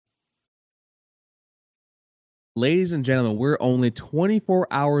Ladies and gentlemen, we're only 24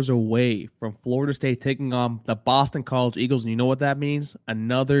 hours away from Florida State taking on the Boston College Eagles. And you know what that means?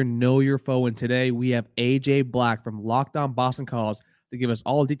 Another Know Your Foe. And today we have AJ Black from Locked On Boston College to give us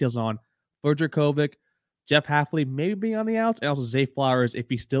all the details on Fudger Kovic, Jeff Hafley maybe being on the outs, and also Zay Flowers if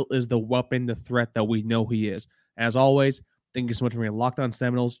he still is the weapon, the threat that we know he is. As always, thank you so much for being Locked On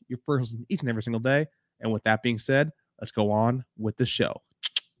Seminoles, your first listen each and every single day. And with that being said, let's go on with the show.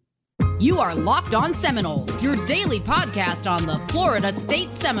 You are Locked On Seminoles, your daily podcast on the Florida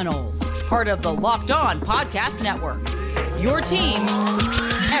State Seminoles, part of the Locked On Podcast Network. Your team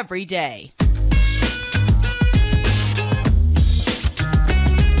every day.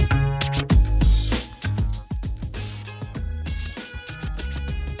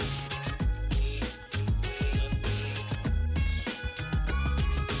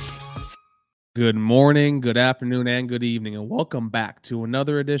 Good morning, good afternoon, and good evening, and welcome back to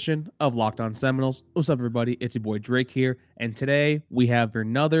another edition of Locked On Seminoles. What's up, everybody? It's your boy Drake here, and today we have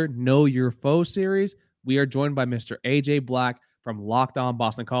another Know Your Foe series. We are joined by Mr. AJ Black from Locked On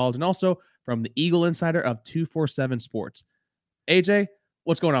Boston College, and also from the Eagle Insider of 247 Sports. AJ,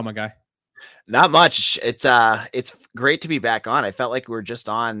 what's going on, my guy? Not much. It's great to be back on. I felt like we were just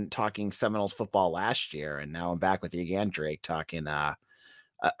on talking Seminoles football last year, and now I'm back with you again, Drake, talking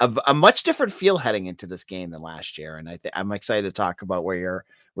a much different feel heading into this game than last year, and I'm excited to talk about where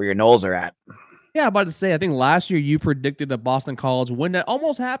your Noles are at. Yeah, I'm about to say, I think last year you predicted a Boston College win that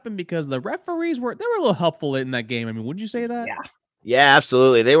almost happened because the referees were a little helpful in that game. I mean, would you say that? Yeah,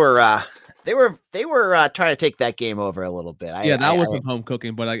 absolutely. They were trying to take that game over a little bit. That was some home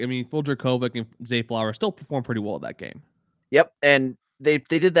cooking, but I mean, Fudger Kovic and Zay Flowers still performed pretty well that game. Yep, and they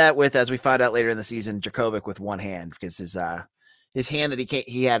did that with, as we found out later in the season, Jurkovec with one hand because his hand that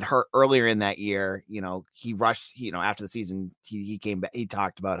he had hurt earlier in that year, he rushed, after the season, he came back. He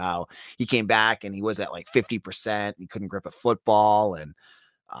talked about how he came back and he was at like 50%. He couldn't grip a football. And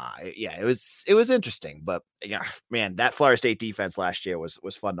it was interesting, but yeah, man, that Florida State defense last year was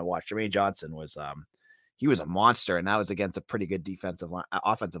fun to watch. Jermaine Johnson he was a monster, and that was against a pretty good offensive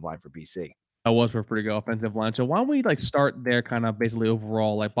line for BC. That was for a pretty good offensive line. So why don't we start there kind of basically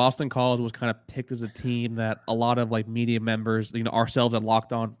overall? Like Boston College was kind of picked as a team that a lot of media members, ourselves at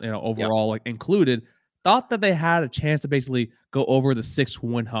Locked On, overall included, thought that they had a chance to basically go over the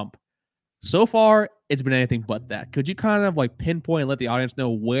 6-win hump. So far, it's been anything but that. Could you kind of pinpoint and let the audience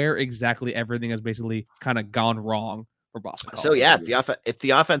know where exactly everything has basically kind of gone wrong for Boston College? So yeah, it's the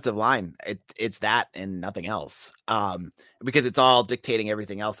offensive line. It's that and nothing else. Because it's all dictating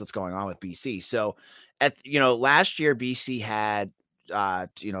everything else that's going on with BC. So last year BC had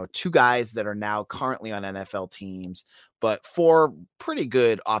two guys that are now currently on NFL teams, but 4 pretty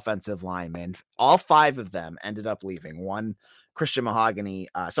good offensive linemen. All 5 of them ended up leaving. One, Christian Mahogany.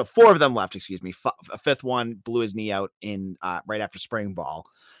 So 4 of them left, excuse me. A 5th one blew his knee out in right after spring ball.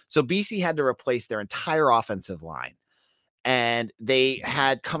 So BC had to replace their entire offensive line. And they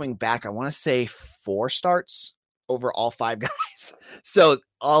had coming back, I want to say 4 starts over all 5 guys. So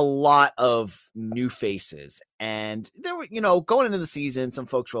a lot of new faces. And there were, going into the season, some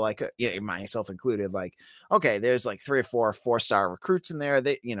folks were like, myself included, like, okay, there's 3 or 4 4-star recruits in there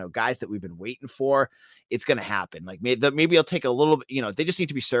that, guys that we've been waiting for. It's going to happen. Like maybe it'll take a little bit, they just need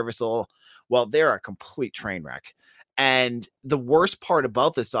to be serviceable. Well, they're a complete train wreck. And the worst part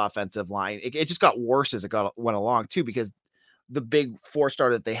about this offensive line, it just got worse as it went along too, because the big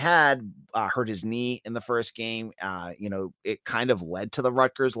 4-star that they had hurt his knee in the first game. It kind of led to the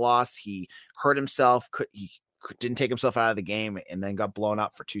Rutgers loss. He hurt himself. He didn't take himself out of the game and then got blown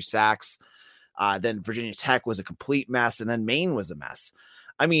up for 2 sacks. Then Virginia Tech was a complete mess. And then Maine was a mess.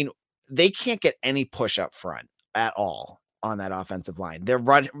 I mean, they can't get any push up front at all on that offensive line. The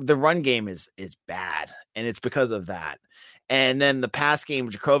run game is bad. And it's because of that. And then the pass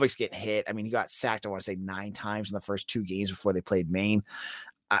game, Jurkovec's getting hit. I mean, he got sacked, I want to say 9 times in the first 2 games before they played Maine.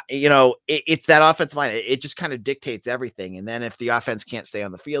 It's that offensive line. It just kind of dictates everything. And then if the offense can't stay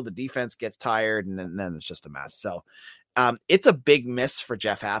on the field, the defense gets tired, and then it's just a mess. So it's a big miss for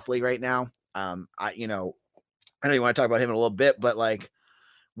Jeff Hafley right now. I know you want to talk about him in a little bit, but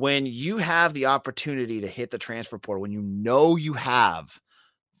when you have the opportunity to hit the transfer portal, when you have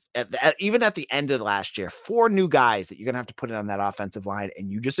even at the end of last year, 4 new guys that you're going to have to put in on that offensive line, and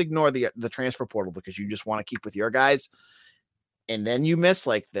you just ignore the transfer portal because you just want to keep with your guys, and then you miss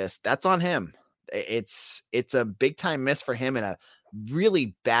like this, that's on him. It's a big time miss for him and a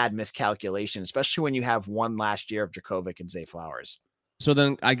really bad miscalculation, especially when you have one last year of Jurkovec and Zay Flowers. So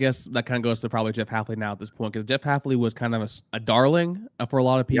then I guess that kind of goes to probably Jeff Hafley now at this point, because Jeff Hafley was kind of a darling for a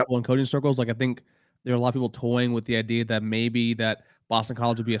lot of people in coaching circles. I think there are a lot of people toying with the idea that maybe that Boston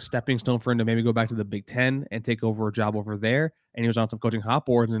College would be a stepping stone for him to maybe go back to the Big Ten and take over a job over there. And he was on some coaching hot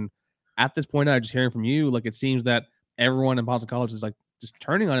boards. And at this point, I'm just hearing from you, like it seems that everyone in Boston College is like just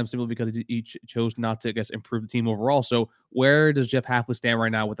turning on him simply because he chose not to, I guess, improve the team overall. So where does Jeff Hafley stand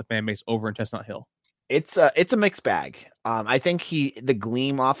right now with the fan base over in Chestnut Hill? It's a mixed bag. I think the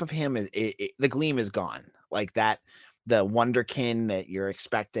gleam off of him the gleam is gone. Like that, the wonderkin that you're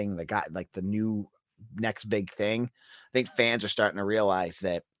expecting, the guy, like the new next big thing. I think fans are starting to realize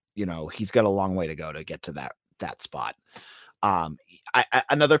that, he's got a long way to go to get to that spot.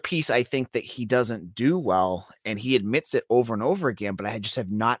 Another piece I think that he doesn't do well, and he admits it over and over again, but I just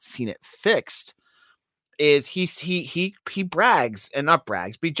have not seen it fixed, is he brags, and not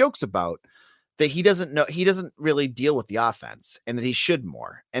brags, but he jokes about that he doesn't really deal with the offense and that he should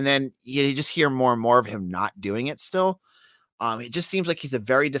more. And then you just hear more and more of him not doing it still. It just seems like he's a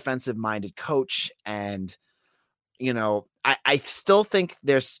very defensive minded coach. And, I still think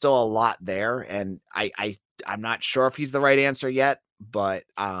there's still a lot there. And I'm not sure if he's the right answer yet, but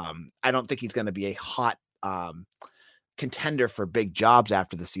I don't think he's going to be a hot contender for big jobs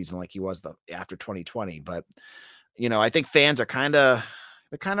after the season like he was after 2020. But, I think fans are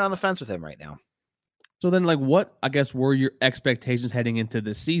they're kind of on the fence with him right now. So then, like, what, I guess, were your expectations heading into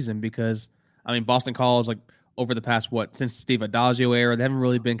this season? Because, Boston College, like, over the past, since Steve Adagio era, they haven't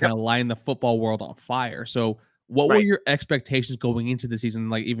really been kind of lighting the football world on fire. So what were your expectations going into the season?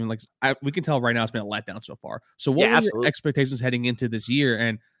 Like, even like, we can tell right now it's been a letdown so far. So what were your expectations heading into this year?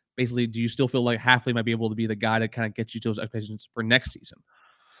 And basically, do you still feel like Hafley might be able to be the guy to kind of get you to those expectations for next season?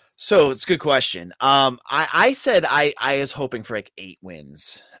 So it's a good question. I said I was hoping for like 8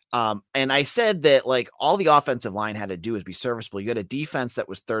 wins. And I said that like all the offensive line had to do is be serviceable. You had a defense that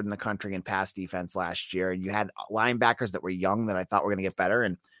was 3rd in the country in pass defense last year, and you had linebackers that were young that I thought were going to get better,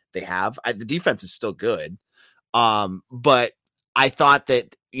 and they have. The defense is still good, but I thought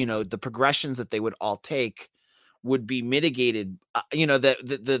that the progressions that they would all take would be mitigated.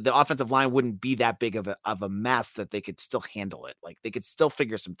 The offensive line wouldn't be that big of a mess that they could still handle it. Like they could still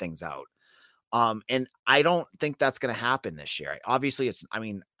figure some things out. And I don't think that's going to happen this year. Obviously,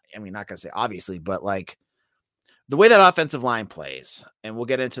 not going to say obviously, but like the way that offensive line plays, and we'll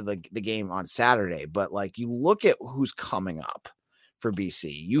get into the game on Saturday, but like you look at who's coming up for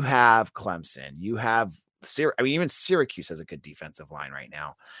BC, you have Clemson, you have even Syracuse has a good defensive line right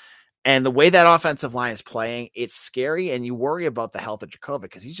now. And the way that offensive line is playing, it's scary. And you worry about the health of Jurkovec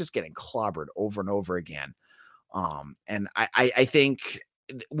because he's just getting clobbered over and over again. And I think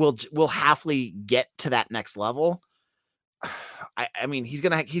will Hafley get to that next level? He's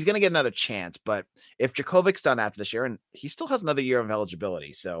gonna get another chance, but if Jurkovec's done after this year, and he still has another year of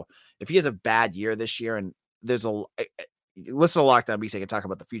eligibility, so if he has a bad year this year, and there's listen to Locked On BC, I can talk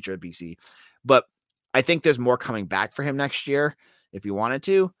about the future of BC, but I think there's more coming back for him next year if he wanted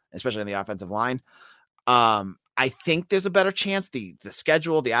to, especially on the offensive line. I think there's a better chance. The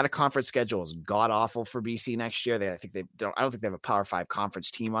schedule, the out of conference schedule is god awful for BC next year. I don't think they have a Power 5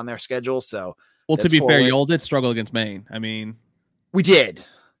 conference team on their schedule, so. Well, to be fair, y'all did struggle against Maine. We did.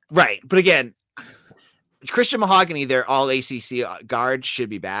 Right. But again, Christian Mahogany, their all ACC guard, should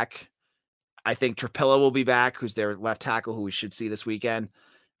be back. I think Trapilla will be back, who's their left tackle, who we should see this weekend.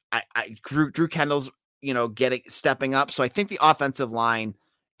 Drew Kendall's, stepping up. So I think the offensive line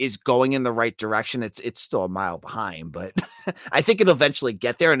is going in the right direction. It's still a mile behind, but I think it'll eventually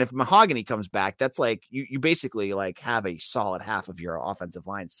get there. And if Mahogany comes back, that's like, you basically like have a solid half of your offensive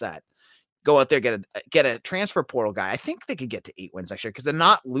line set. Go out there, get a transfer portal guy. I think they could get to 8 wins next year because they're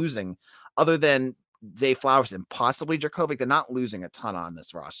not losing, other than Zay Flowers and possibly Jurkovec. They're not losing a ton on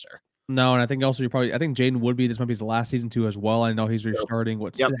this roster. No, and I think also I think Jaden Woodby, this might be his last season too as well. I know he's restarting.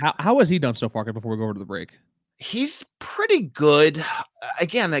 How has he done so far before we go over to the break? He's pretty good.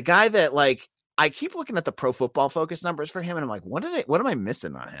 Again, a guy that like I keep looking at the Pro Football Focus numbers for him, and I'm like, what am I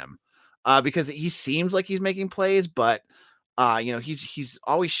missing on him? Because he seems like he's making plays, but he's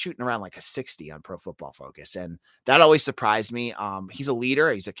always shooting around like a 60 on Pro Football Focus, and that always surprised me. He's a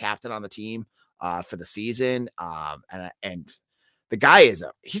leader. He's a captain on the team for the season. And the guy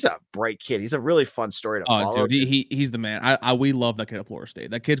he's a bright kid. He's a really fun story to follow. Dude, he's the man. We love that kid at Florida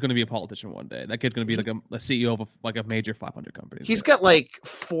State. That kid's going to be a politician one day. That kid's going to be like a CEO of a major 500 company. He's got like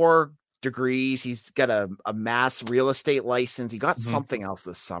 4 degrees. He's got a mass real estate license. He got something else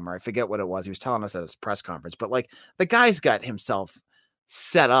this summer. I forget what it was. He was telling us at his press conference, but like the guy's got himself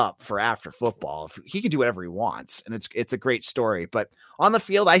set up for after football. He can do whatever he wants. And it's a great story, but on the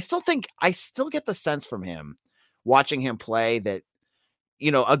field, I still get the sense from him watching him play that,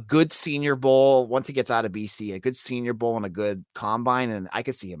 a good Senior Bowl, once he gets out of BC, a good Senior Bowl and a good combine. And I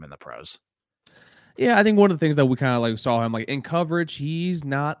could see him in the pros. Yeah, I think one of the things that we kind of like saw him like in coverage, he's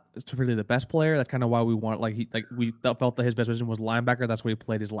not really the best player. That's kind of why we want we felt that his best position was linebacker. That's why he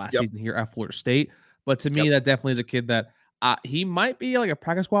played his last Yep. season here at Florida State. But to me, Yep. that definitely is a kid that he might be like a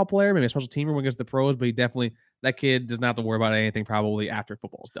practice squad player, maybe a special teamer against the pros. But that kid does not have to worry about anything probably after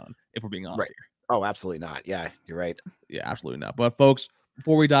football's done. If we're being honest here. Oh, absolutely not. Yeah, you're right. Yeah, absolutely not. But folks,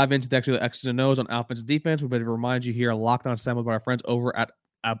 before we dive into the actual X's and O's on offense and defense, we better remind you here, Locked On Assembled by our friends over at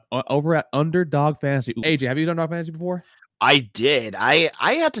Underdog Fantasy. AJ, have you used Underdog Fantasy before? I did. I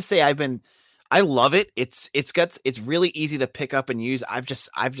have to say I love it. It's really easy to pick up and use. I've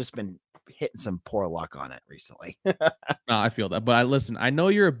just been hitting some poor luck on it recently. No, I feel that. But listen, I know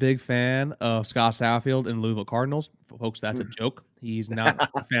you're a big fan of Scott Satterfield and Louisville Cardinals. Folks, that's a joke. He's not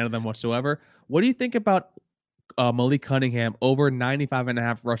a fan of them whatsoever. What do you think about Malik Cunningham over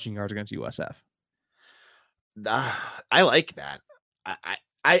 95.5 rushing yards against USF? I like that.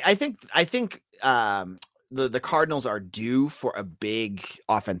 I think the Cardinals are due for a big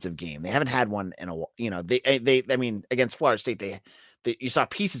offensive game. They haven't had one in I mean, against Florida State, you saw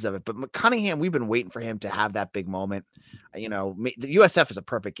pieces of it, but Cunningham, we've been waiting for him to have that big moment. The USF is a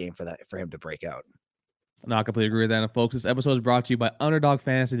perfect game for him to break out. No, I completely agree with that. And folks, this episode is brought to you by Underdog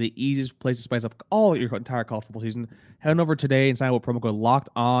Fantasy, the easiest place to spice up all your entire college football season. Head on over today and sign up with promo code Locked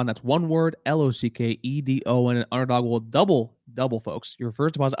On. That's one word, LOCKEDON, and Underdog will double, folks, your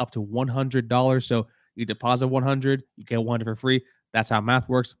first deposit up to $100. So you deposit $100, you get $100 for free. That's how math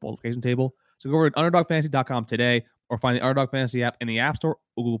works, multiplication table. So go over to UnderdogFantasy.com today or find the Underdog Fantasy app in the App Store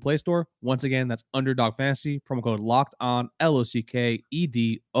or Google Play Store. Once again, that's Underdog Fantasy, promo code Locked On,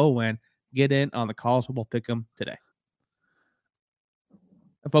 LOCKEDON. Get in on the college football pick'em today.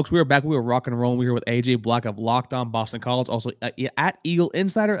 And folks, we are back. We were rocking and rolling. We're here with AJ Black of Locked On Boston College, also at Eagle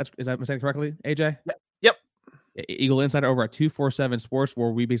Insider. Is that saying correctly, AJ? Yep. Eagle Insider over at 247 Sports,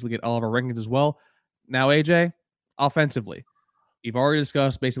 where we basically get all of our rankings as well. Now, AJ, offensively, you've already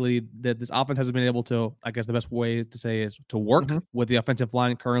discussed basically that this offense hasn't been able to, I guess the best way to say is to work with the offensive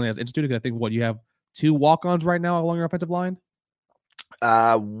line currently as instituted. I think you have 2 walk-ons right now along your offensive line?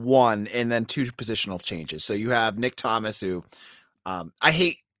 One, and then 2 positional changes. So you have Nick Thomas, who I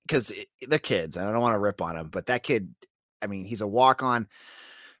hate because they're kids and I don't want to rip on him, but that kid, I mean, he's a walk-on.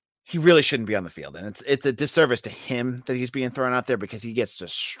 He really shouldn't be on the field, and it's a disservice to him that he's being thrown out there because he gets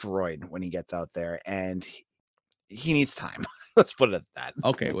destroyed when he gets out there, and he needs time. Let's put it at that.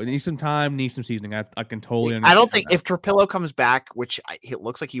 Okay, well, need some time, need some seasoning. I can totally understand. I don't think if Trapillo comes back, which it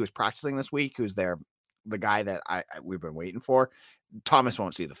looks like he was practicing this week, who's the guy that we've been waiting for, Thomas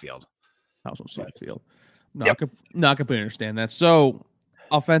won't see the field. No, yep. I completely understand that. So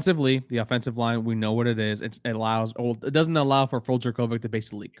offensively, the offensive line, we know what it is. It doesn't allow for Phil Jurkovec to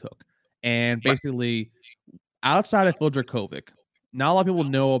basically cook. And basically, outside of Phil Jurkovec, not a lot of people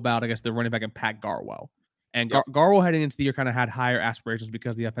know about, I guess, the running back and Pat Garwell. And Garwell heading into the year kind of had higher aspirations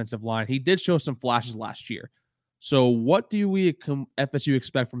because of the offensive line. He did show some flashes last year. So what do we FSU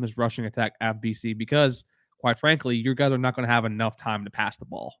expect from this rushing attack at BC? Because quite frankly, you guys are not going to have enough time to pass the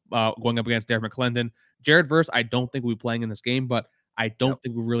ball going up against Derek McClendon. Jared Verse, I don't think we'll be playing in this game, but I don't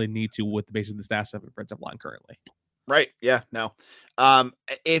think we really need to with basically the stats of the defensive line currently. Right. Yeah. No.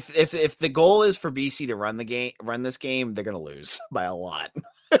 If the goal is for BC to run this game, they're going to lose by a lot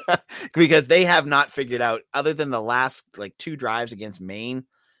because they have not figured out, other than the last 2 drives against Maine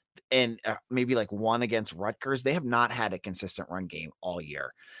and maybe 1 against Rutgers, they have not had a consistent run game all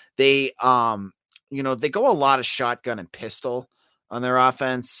year. They, they go a lot of shotgun and pistol on their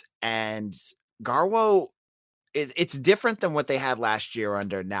offense, and Garwo, it's different than what they had last year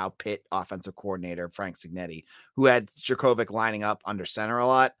under now Pitt offensive coordinator Frank Cignetti, who had Jurkovec lining up under center a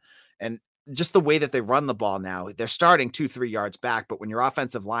lot. And just the way that they run the ball now, they're starting 2-3 yards back, but when your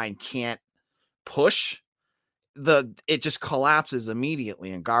offensive line can't push, it just collapses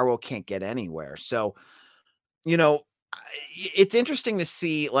immediately, and Garwo can't get anywhere. So, it's interesting to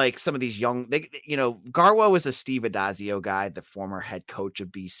see some of these young, Garwo is a Steve Adazio guy, the former head coach of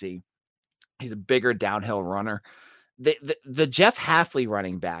BC. He's a bigger downhill runner. The Jeff Hafley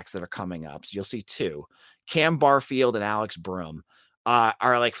running backs that are coming up, so you'll see 2, Cam Barfield and Alex Broom, are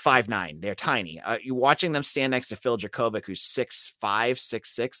 5'9". They're tiny. You watching them stand next to Phil Jurkovec, who's 6'5",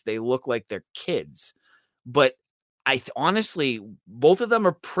 6'6". They look like they're kids, but honestly, both of them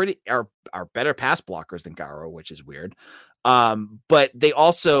are better pass blockers than Garwo, which is weird. But they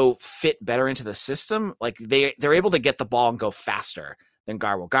also fit better into the system. They're able to get the ball and go faster than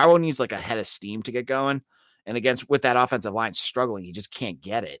Garwo. Garwo needs a head of steam to get going. And with that offensive line struggling, he just can't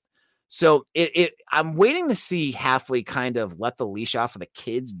get it. So I'm waiting to see Hafley kind of let the leash off of the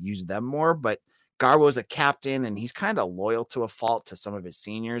kids, use them more, but Garwo's a captain and he's kind of loyal to a fault to some of his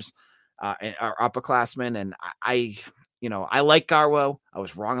seniors. and are upperclassmen. And I like Garwo. I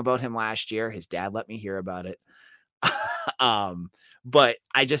was wrong about him last year. His dad let me hear about it. But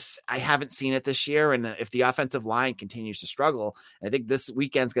I haven't seen it this year. And if the offensive line continues to struggle, I think this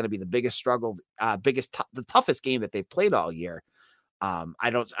weekend's going to be the biggest struggle, the toughest game that they've played all year. I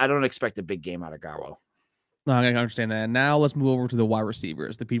don't expect a big game out of Garwo. No, I understand that. And now let's move over to the wide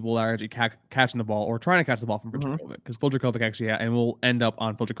receivers, the people that are actually catching the ball or trying to catch the ball from Phil Jurkovec, because Phil Jurkovec actually, and we'll end up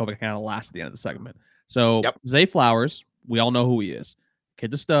on Phil Jurkovec kind of last at the end of the segment. So Zay Flowers, we all know who he is.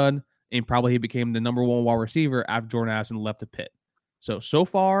 Kid's a stud, and probably he became the number one wide receiver after Jordan Addison left to Pitt. So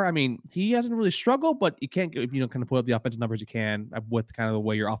far, I mean, he hasn't really struggled, but you can't, kind of put up the offensive numbers you can with kind of the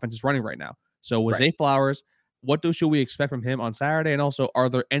way your offense is running right now. So with Zay Flowers, what should we expect from him on Saturday? And also, are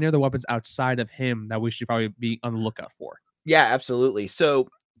there any other weapons outside of him that we should probably be on the lookout for? Yeah, absolutely. So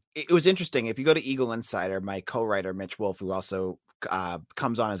it was interesting. If you go to Eagle Insider, my co-writer, Mitch Wolf, who also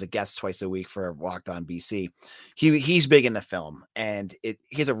comes on as a guest twice a week for Locked On BC, he's big into film, and he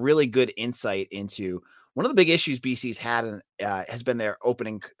has a really good insight into one of the big issues BC's had has been their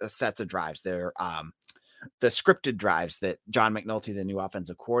opening sets of drives. Their the scripted drives that John McNulty, the new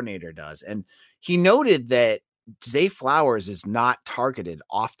offensive coordinator, does. And he noted that Zay Flowers is not targeted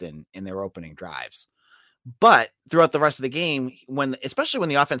often in their opening drives, but throughout the rest of the game, especially when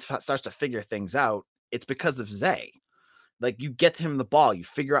the offense starts to figure things out, it's because of Zay. Like, you get him the ball, you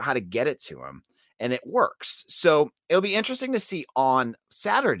figure out how to get it to him, and it works. So it'll be interesting to see on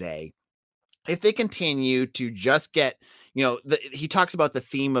Saturday if they continue to just get, he talks about the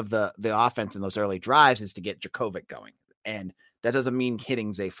theme of the offense in those early drives is to get Jurkovec going. And that doesn't mean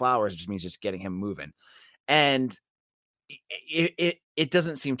hitting Zay Flowers. It just means just getting him moving. And it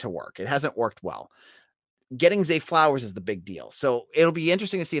doesn't seem to work. It hasn't worked well. Getting Zay Flowers is the big deal. So it'll be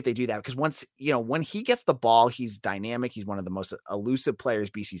interesting to see if they do that, because once, when he gets the ball, he's dynamic. He's one of the most elusive players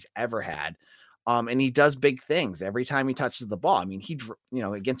BC's ever had. And he does big things every time he touches the ball. I mean,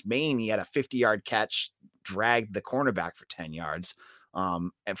 against Maine, he had a 50-yard catch, dragged the cornerback for 10 yards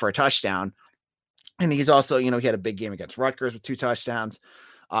for a touchdown. And he's also, he had a big game against Rutgers with 2 touchdowns.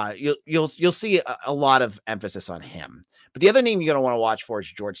 You'll see a lot of emphasis on him. But the other name you're going to want to watch for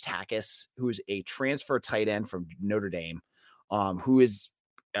is George Takis, who is a transfer tight end from Notre Dame, who is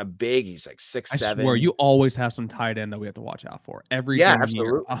he's like 6'7". I swear, you always have some tight end that we have to watch out for every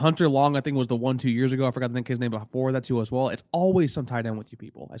absolutely. year. Hunter Long, I think, was the one 2 years ago. I forgot the kid's name before that too as well. It's always some tight end with you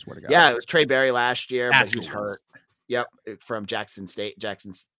people. I swear to God. Yeah, it was Trey Berry last year, but he was hurt. Yep, from Jacksonville State.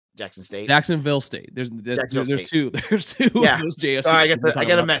 Jacksonville State. There's two. There's two. Yeah. Those JSU. Sorry, I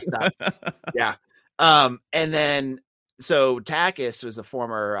get them messed up. Yeah. And then so Takis was a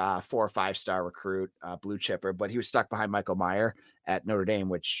former 4- or 5-star recruit, blue chipper, but he was stuck behind Michael Mayer at Notre Dame,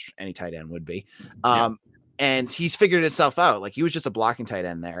 which any tight end would be. And he's figured itself out. Like, he was just a blocking tight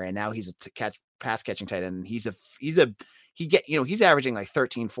end there, and now he's a pass catching tight end. And he's averaging like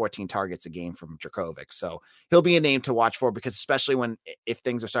 13, 14 targets a game from Jurkovec. So he'll be a name to watch for, because especially if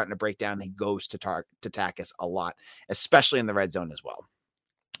things are starting to break down, he goes to Takis a lot, especially in the red zone as well.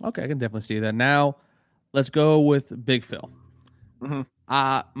 Okay, I can definitely see that. Now, let's go with Big Phil. Mm-hmm.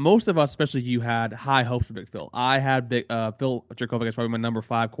 Most of us, especially you, had high hopes for Big Phil. I had Phil Jurkovec as probably my number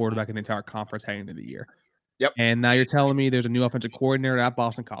 5 quarterback in the entire conference heading into the year. Yep. And now you're telling me there's a new offensive coordinator at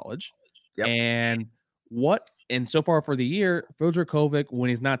Boston College. Yep. And so far for the year, Phil Jurkovec, when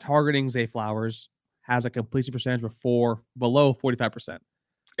he's not targeting Zay Flowers, has a completion percentage below 45%.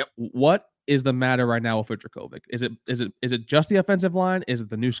 Yep. What is the matter right now with Phil Jurkovec? Is it just the offensive line? Is it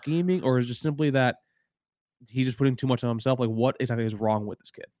the new scheming, or is it just simply that he's just putting too much on himself? Like, what exactly is wrong with this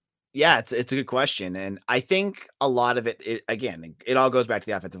kid? Yeah, it's a good question, and I think a lot of it all goes back to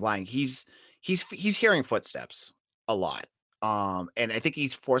the offensive line. He's hearing footsteps a lot. And I think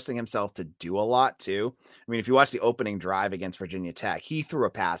he's forcing himself to do a lot too. I mean, if you watch the opening drive against Virginia Tech, he threw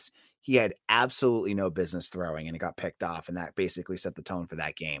a pass he had absolutely no business throwing, and it got picked off, and that basically set the tone for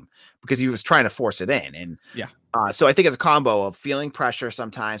that game because he was trying to force it in. And so I think it's a combo of feeling pressure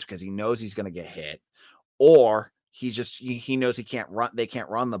sometimes because he knows he's going to get hit, or he knows he can't run. They can't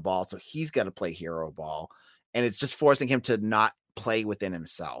run the ball, so he's got to play hero ball, and it's just forcing him to not play within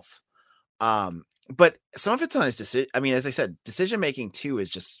himself. But some of it's on his decision. I mean, as I said, decision making too is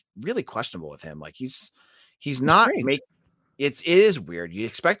just really questionable with him. Like he's not making. It is weird. You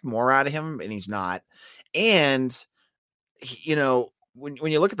expect more out of him, and he's not. And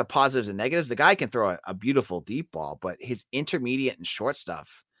when you look at the positives and negatives, the guy can throw a beautiful deep ball, but his intermediate and short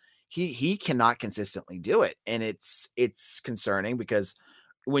stuff, he cannot consistently do it, and it's concerning because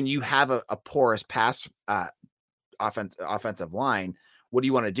when you have a porous pass offensive line, what do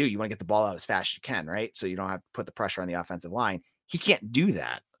you want to do? You want to get the ball out as fast as you can, right? So you don't have to put the pressure on the offensive line. He can't do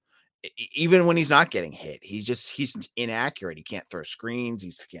that. even when he's not getting hit, he's inaccurate. He can't throw screens.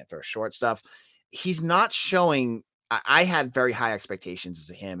 He can't throw short stuff. He's not showing. I had very high expectations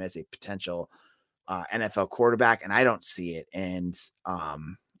of him as a potential NFL quarterback, and I don't see it. And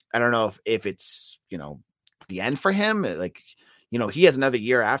I don't know if it's, the end for him. Like, he has another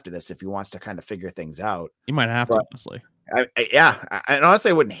year after this if he wants to kind of figure things out. He might have to, honestly. And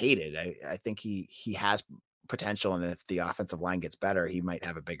honestly, I wouldn't hate it. I think he has potential, and if the offensive line gets better, he might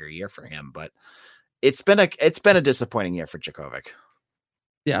have a bigger year for him. But it's been a disappointing year for Jurkovec.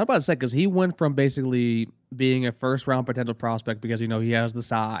 Yeah, I'm about to say, because he went from basically being a first-round potential prospect because, he has the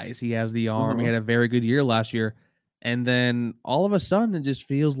size, he has the arm, he had a very good year last year, and then all of a sudden it just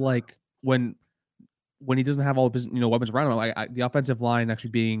feels like when he doesn't have all of his, weapons around him, like the offensive line actually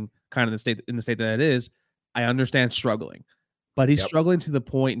being kind of in the state that it is, I understand struggling, but he's struggling to the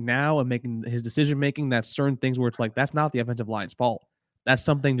point now of making his decision-making that certain things where it's like, that's not the offensive line's fault. That's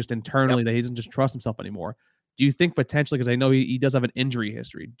something just internally that he doesn't just trust himself anymore. Do you think potentially, because I know he does have an injury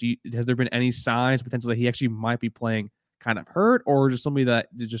history, has there been any signs potentially that he actually might be playing kind of hurt, or just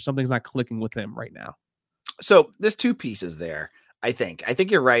something's not clicking with him right now? So there's two pieces there. I think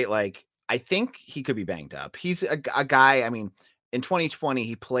you're right. Like, I think he could be banged up. He's a guy. I mean, in 2020,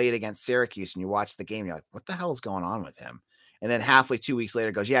 he played against Syracuse, and you watch the game, and you're like, what the hell is going on with him? And then halfway 2 weeks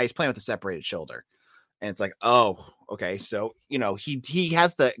later goes, yeah, he's playing with a separated shoulder. And it's like, oh, okay. So, he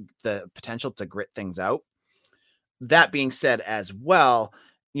has the potential to grit things out. That being said as well,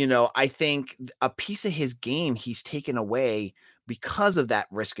 I think a piece of his game he's taken away because of that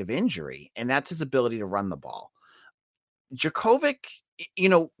risk of injury, and that's his ability to run the ball. Jurkovec,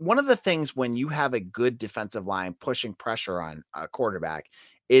 one of the things when you have a good defensive line pushing pressure on a quarterback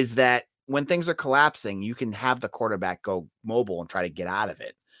is that when things are collapsing, you can have the quarterback go mobile and try to get out of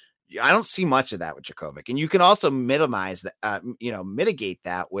it. I don't see much of that with Jurkovec. And you can also minimize that, mitigate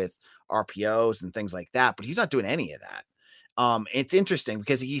that with RPOs and things like that, but he's not doing any of that. It's interesting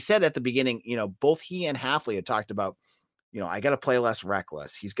because he said at the beginning, both he and Hafley had talked about, I got to play less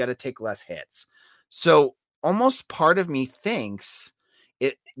reckless. He's got to take less hits. So almost part of me thinks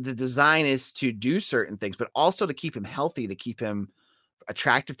the design is to do certain things, but also to keep him healthy, to keep him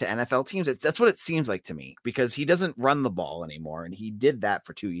attractive to NFL teams. That's what it seems like to me, because he doesn't run the ball anymore, and he did that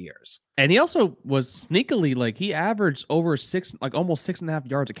for 2 years. And he also was sneakily, like, he averaged over almost 6.5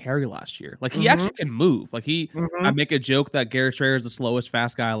 yards a carry last year. Like, he actually can move. Like, I make a joke that Garrett Shrader is the slowest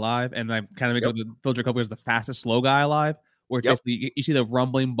fast guy alive, and I kind of make it Phil Jurkovec is the fastest slow guy alive, where basically you see the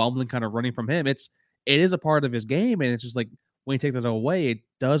rumbling, bumbling kind of running from him. It is a part of his game, and it's just like, when you take that away, it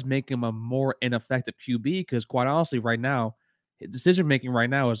does make him a more ineffective QB, because quite honestly, right now, decision making right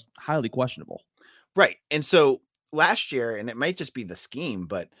now is highly questionable. Right. And so last year, and it might just be the scheme,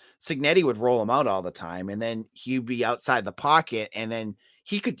 but Cignetti would roll him out all the time, and then he'd be outside the pocket, and then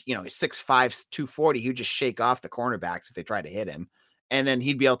he could, 6'5", 240, he would just shake off the cornerbacks if they tried to hit him, and then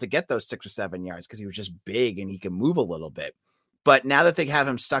he'd be able to get those 6 or 7 yards because he was just big and he can move a little bit. But now that they have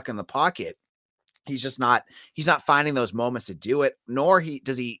him stuck in the pocket, he's not finding those moments to do it, nor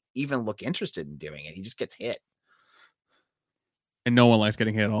does he even look interested in doing it. He just gets hit. And no one likes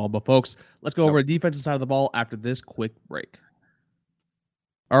getting hit at all. But, folks, let's go over the defensive side of the ball after this quick break.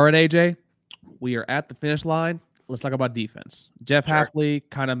 All right, AJ, we are at the finish line. Let's talk about defense. Jeff Hafley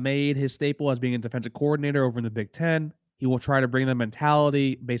kind of made his staple as being a defensive coordinator over in the Big Ten. He will try to bring the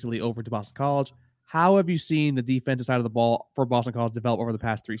mentality basically over to Boston College. How have you seen the defensive side of the ball for Boston College develop over the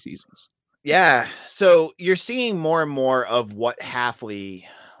past 3 seasons? Yeah, so you're seeing more and more of what Hafley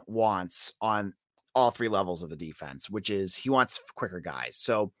wants on all 3 levels of the defense, which is he wants quicker guys.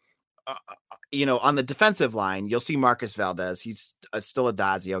 So, on the defensive line, you'll see Marcus Valdez. He's still a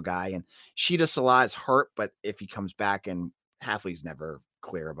Dazio guy, and Sheeta Salah is hurt, but if he comes back, and Hafley's never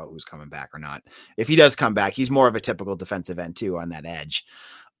clear about who's coming back or not. If he does come back, he's more of a typical defensive end too on that edge.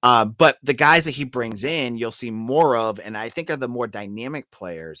 But the guys that he brings in, you'll see more of, and I think are the more dynamic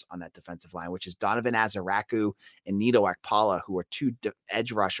players on that defensive line, which is Donovan Azaraku and Nito Akpala, who are 2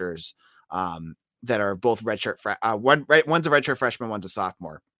 edge rushers that are both redshirt. One's a redshirt freshman, one's a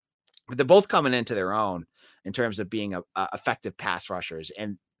sophomore. But they're both coming into their own in terms of being effective pass rushers.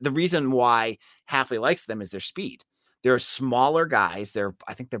 And the reason why Hafley likes them is their speed. They're smaller guys.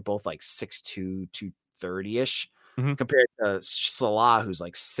 I think they're both like 6'2", 230-ish. Compared to Salah, who's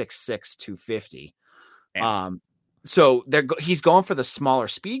like 6'6", 250. So he's going for the smaller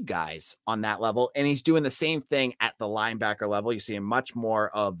speed guys on that level, and he's doing the same thing at the linebacker level. You see much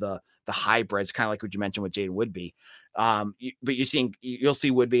more of the hybrids, kind of like what you mentioned with Jaden Woodby. But you'll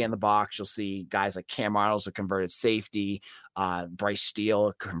see Woodby in the box. You'll see guys like Cam Arnold's a converted safety, Bryce Steele,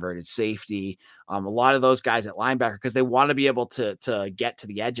 a converted safety. A lot of those guys at linebacker, because they want to be able to get to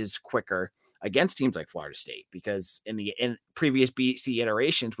the edges quicker against teams like Florida State, because in previous BC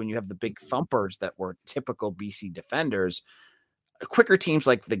iterations, when you have the big thumpers that were typical BC defenders, quicker teams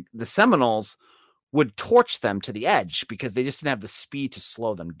like the Seminoles would torch them to the edge because they just didn't have the speed to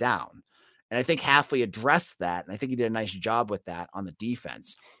slow them down. And I think Hafley addressed that, and I think he did a nice job with that on the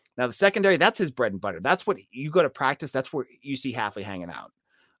defense. Now, the secondary, that's his bread and butter. That's what you go to practice. That's where you see Hafley hanging out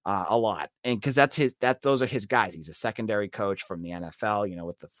a lot. And because those are his guys. He's a secondary coach from the NFL,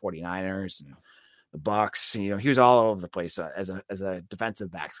 with the 49ers and the Bucks. He was all over the place as a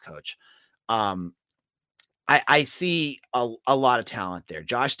defensive backs coach. I see a lot of talent there.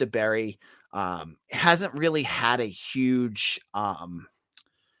 Josh DeBerry hasn't really had a huge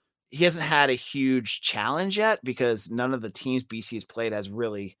challenge yet, because none of the teams BC has played has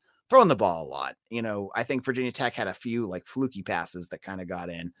really thrown the ball a lot. I think Virginia Tech had a few like fluky passes that kind of got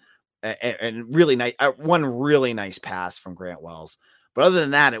in, and really nice, one really nice pass from Grant Wells. But other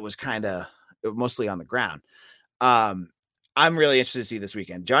than that, it was mostly on the ground. I'm really interested to see this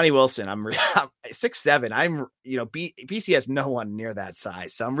weekend. Johnny Wilson, I'm 6'7". BC has no one near that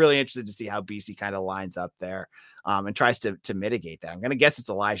size. So I'm really interested to see how BC kind of lines up there and tries to mitigate that. I'm going to guess it's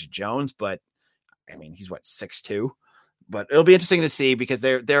Elijah Jones, but I mean, he's 6'2", but it'll be interesting to see, because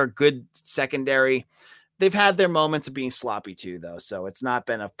they're a good secondary. They've had their moments of being sloppy too, though. So it's not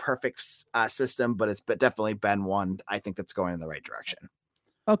been a perfect system, but it's definitely been one, I think, that's going in the right direction.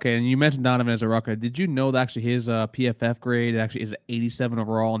 Okay, and you mentioned Donovan Azaruka. Did you know that actually his PFF grade actually is 87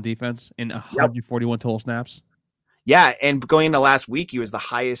 overall on defense in 141 total snaps? Yeah, and going into last week, he was the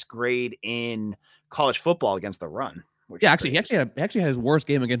highest grade in college football against the run. Yeah, actually, he actually had his worst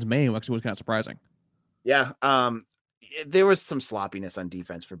game against Maine, which was kind of surprising. Yeah, there was some sloppiness on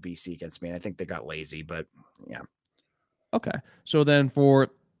defense for BC against Maine. I think they got lazy, but yeah. Okay, so then for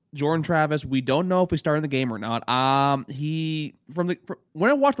Jordan Travis, we don't know if he started the game or not. When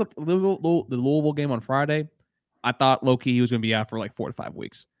I watched the Louisville game on Friday, I thought low key he was going to be out for like 4 to 5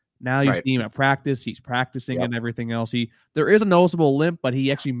 weeks. Now you see him at practice; he's practicing and everything else. There is a noticeable limp, but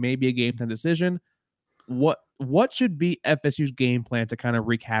he actually may be a game time decision. What should be FSU's game plan to kind of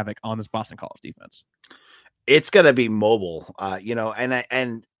wreak havoc on this Boston College defense? It's going to be mobile,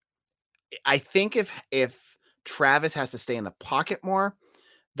 and I think if Travis has to stay in the pocket more,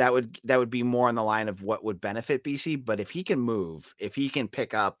 that would be more on the line of what would benefit BC. But if he can move, if he can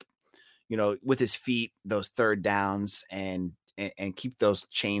pick up, with his feet, those third downs and keep those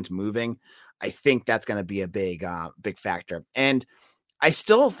chains moving, I think that's going to be a big factor. And I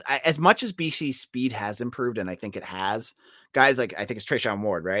still, as much as BC's speed has improved, and I think it has, guys like, I think it's Trayshawn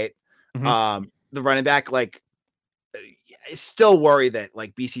Ward, right? Mm-hmm. The running back, I still worry that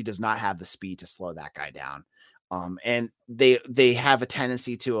BC does not have the speed to slow that guy down. And they have a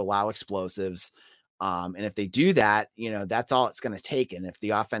tendency to allow explosives. And if they do that, that's all it's going to take. And if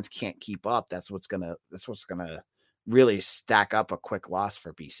the offense can't keep up, that's what's going to really stack up a quick loss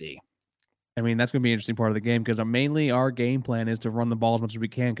for BC. I mean, that's going to be an interesting part of the game, because mainly our game plan is to run the ball as much as we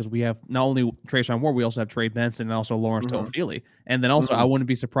can, because we have not only Trayshawn Ward, we also have Trey Benson and also Lawrence Toafili. And then also, I wouldn't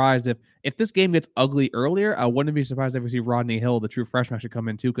be surprised if this game gets ugly earlier. I wouldn't be surprised if we see Rodney Hill, the true freshman, actually come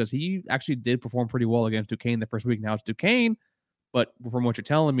in too, because he actually did perform pretty well against Duquesne the first week. Now it's Duquesne, but from what you're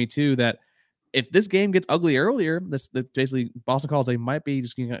telling me too, that if this game gets ugly earlier, basically Boston College, they might be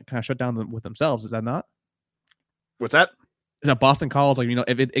just going to kind of shut down with themselves. Is that not? What's that? Is that Boston College,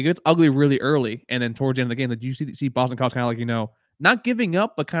 if it gets ugly really early, and then towards the end of the game, that you see Boston College kind of not giving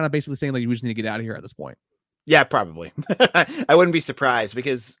up, but kind of basically saying you just need to get out of here at this point? Yeah, probably. I wouldn't be surprised,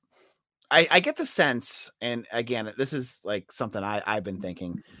 because I get the sense, and again, this is something I've been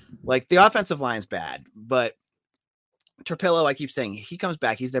thinking, the offensive line's bad, but Trapillo, I keep saying, he comes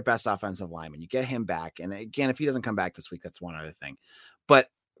back, he's their best offensive lineman. You get him back, and again, if he doesn't come back this week, that's one other thing. But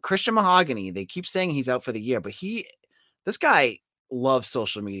Christian Mahogany, they keep saying he's out for the year, but this guy loves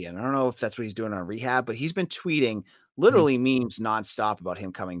social media. And I don't know if that's what he's doing on rehab, but he's been tweeting literally memes nonstop about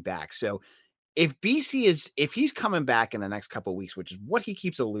him coming back. So if he's coming back in the next couple of weeks, which is what he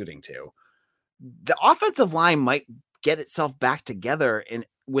keeps alluding to, the offensive line might get itself back together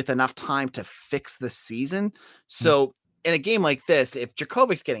with enough time to fix the season. So in a game like this, if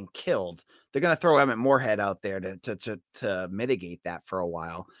Jacobic's getting killed, they're going to throw Emmett Moorhead out there to mitigate that for a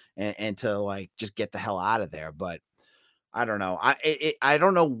while and to just get the hell out of there. But I don't know. I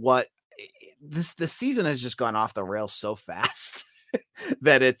don't know what the season has just gone off the rails so fast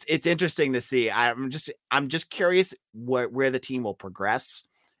that it's interesting to see. I'm just curious where the team will progress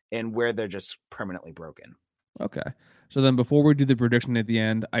and where they're just permanently broken. Okay. So then before we do the prediction at the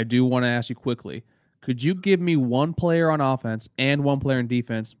end, I do want to ask you quickly, could you give me one player on offense and one player in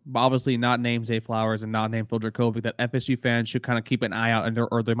defense, obviously not named Zay Flowers and not named Phil Dracovic, that FSU fans should kind of keep an eye out under,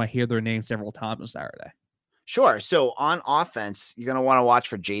 or they might hear their name several times on Saturday? Sure. So on offense, you're going to want to watch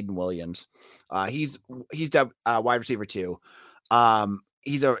for Jaden Williams. He's wide receiver 2.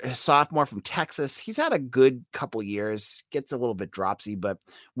 He's a sophomore from Texas. He's had a good couple years, gets a little bit dropsy, but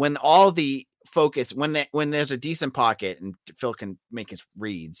when all the focus, when there's a decent pocket and Phil can make his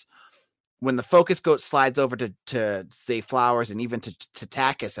reads, when the focus slides over to Zay Flowers and even to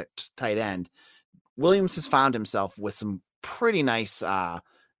Takis at tight end, Williams has found himself with some pretty nice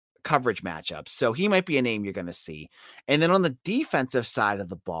coverage matchups. So he might be a name you're going to see. And then on the defensive side of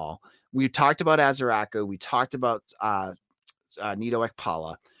the ball, we talked about Azaraku. We talked about Nito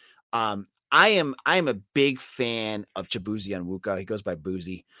Ekpala. I am a big fan of Chibuzi Onwuka. He goes by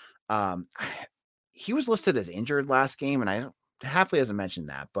Boozy. He was listed as injured last game, and Hafley hasn't mentioned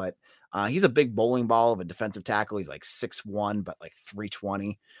that, but he's a big bowling ball of a defensive tackle. He's like 6'1", but like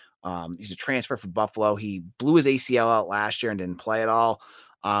 320. He's a transfer from Buffalo. He blew his ACL out last year and didn't play at all.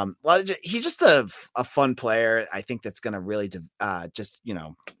 He's just a fun player. I think that's going to really just,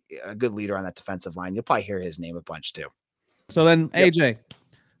 a good leader on that defensive line. You'll probably hear his name a bunch too. So then, AJ,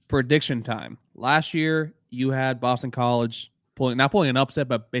 prediction time. Last year, you had Boston College not pulling an upset,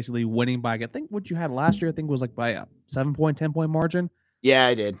 but basically winning by, I think what you had last year, I think was like by a 7-point, 10-point margin. Yeah,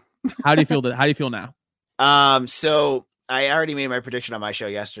 I did. How do you feel? How do you feel now? So I already made my prediction on my show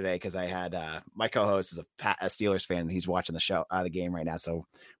yesterday because I had my co-host is a Steelers fan and he's watching the game right now. So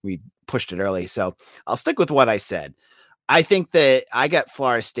we pushed it early. So I'll stick with what I said. I think that I got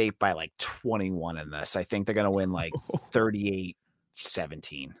Florida State by like 21 in this. I think they're going to win like 38-17.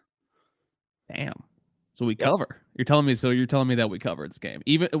 Damn. So we cover. You're telling me that we cover this game.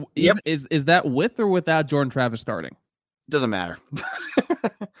 Even is that with or without Jordan Travis starting? Doesn't matter.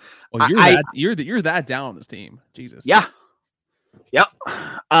 Well, you're that down on this team. Jesus. Yeah. Yep.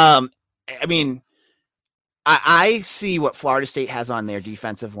 I mean, I see what Florida State has on their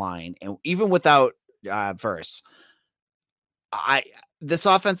defensive line, and even without Verse, this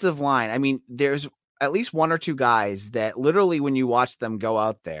offensive line, I mean, there's at least one or two guys that literally when you watch them go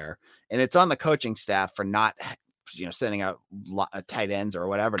out there, and it's on the coaching staff for not, sending out tight ends or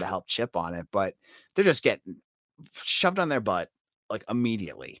whatever to help chip on it, but they're just getting shoved on their butt like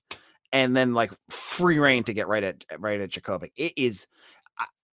immediately. And then like free reign to get right at Dracovic. It is,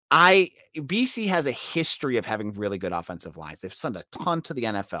 BC has a history of having really good offensive lines. They've sent a ton to the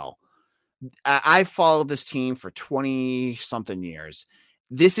NFL. I've followed this team for 20 something years.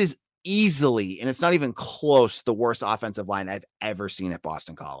 This is easily, and it's not even close, the worst offensive line I've ever seen at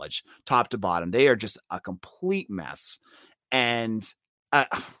Boston College, top to bottom. They are just a complete mess. And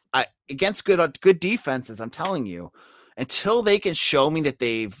against good defenses, I'm telling you, until they can show me that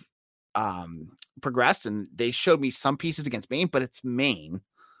they've progressed, and they showed me some pieces against Maine, but it's Maine.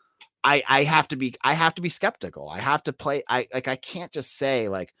 I have to be skeptical. I have to play. I can't just say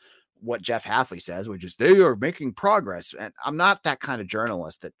like what Jeff Hafley says, which is they are making progress. And I'm not that kind of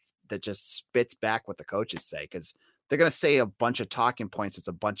journalist that just spits back what the coaches say, because they're going to say a bunch of talking points. It's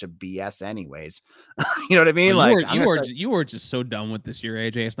a bunch of BS anyways. You know what I mean? You were just so done with this year,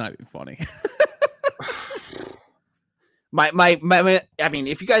 AJ. It's not even funny. I mean,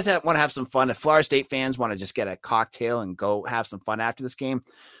 if you guys want to have some fun, if Florida State fans want to just get a cocktail and go have some fun after this game,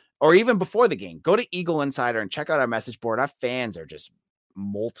 or even before the game, go to Eagle Insider and check out our message board. Our fans are just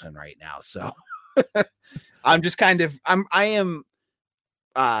molten right now. So I'm just I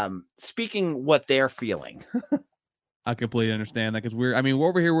am speaking what they're feeling. I completely understand that, because we're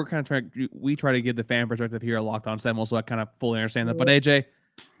over here, we're kind of we try to give the fan perspective here at Locked On Seminoles, so I kind of fully understand that. But AJ,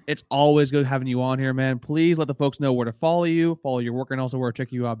 it's always good having you on here, man. Please let the folks know where to follow your work, and also where to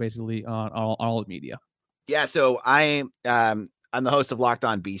check you out basically on all the media. Yeah, so I'm the host of Locked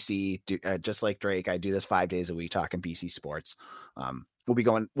On BC. Just like Drake, I do this 5 days a week talking BC sports.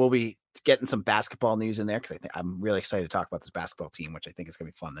 We'll be getting some basketball news in there, because I'm really excited to talk about this basketball team, which I think is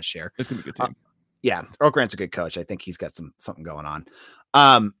going to be fun this year. It's going to be a good team. Yeah, Earl Grant's a good coach. I think he's got something going on.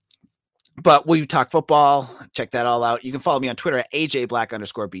 But we talk football. Check that all out. You can follow me on Twitter at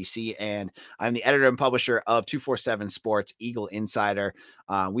AJBlack_BC. And I'm the editor and publisher of 247 Sports, Eagle Insider.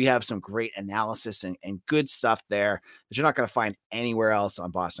 We have some great analysis and good stuff there that you're not going to find anywhere else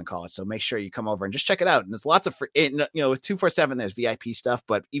on Boston College. So make sure you come over and just check it out. And there's lots of free, with 247, there's VIP stuff,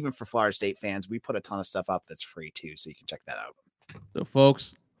 but even for Florida State fans, we put a ton of stuff up that's free too. So you can check that out. So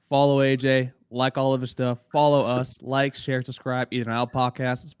folks, follow AJ, like all of his stuff, follow us, like, share, subscribe, either on Apple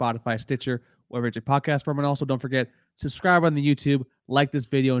Podcasts, Spotify, Stitcher, wherever it's your podcast from. And also don't forget, subscribe on the YouTube, like this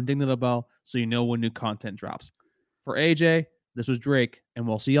video, and ding the bell so you know when new content drops. For AJ, this was Drake, and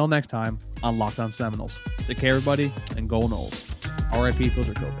we'll see y'all next time on Locked On Seminoles. Take care, everybody, and go Noles. R.I.P.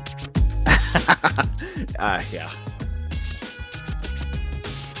 Filter COVID. Yeah.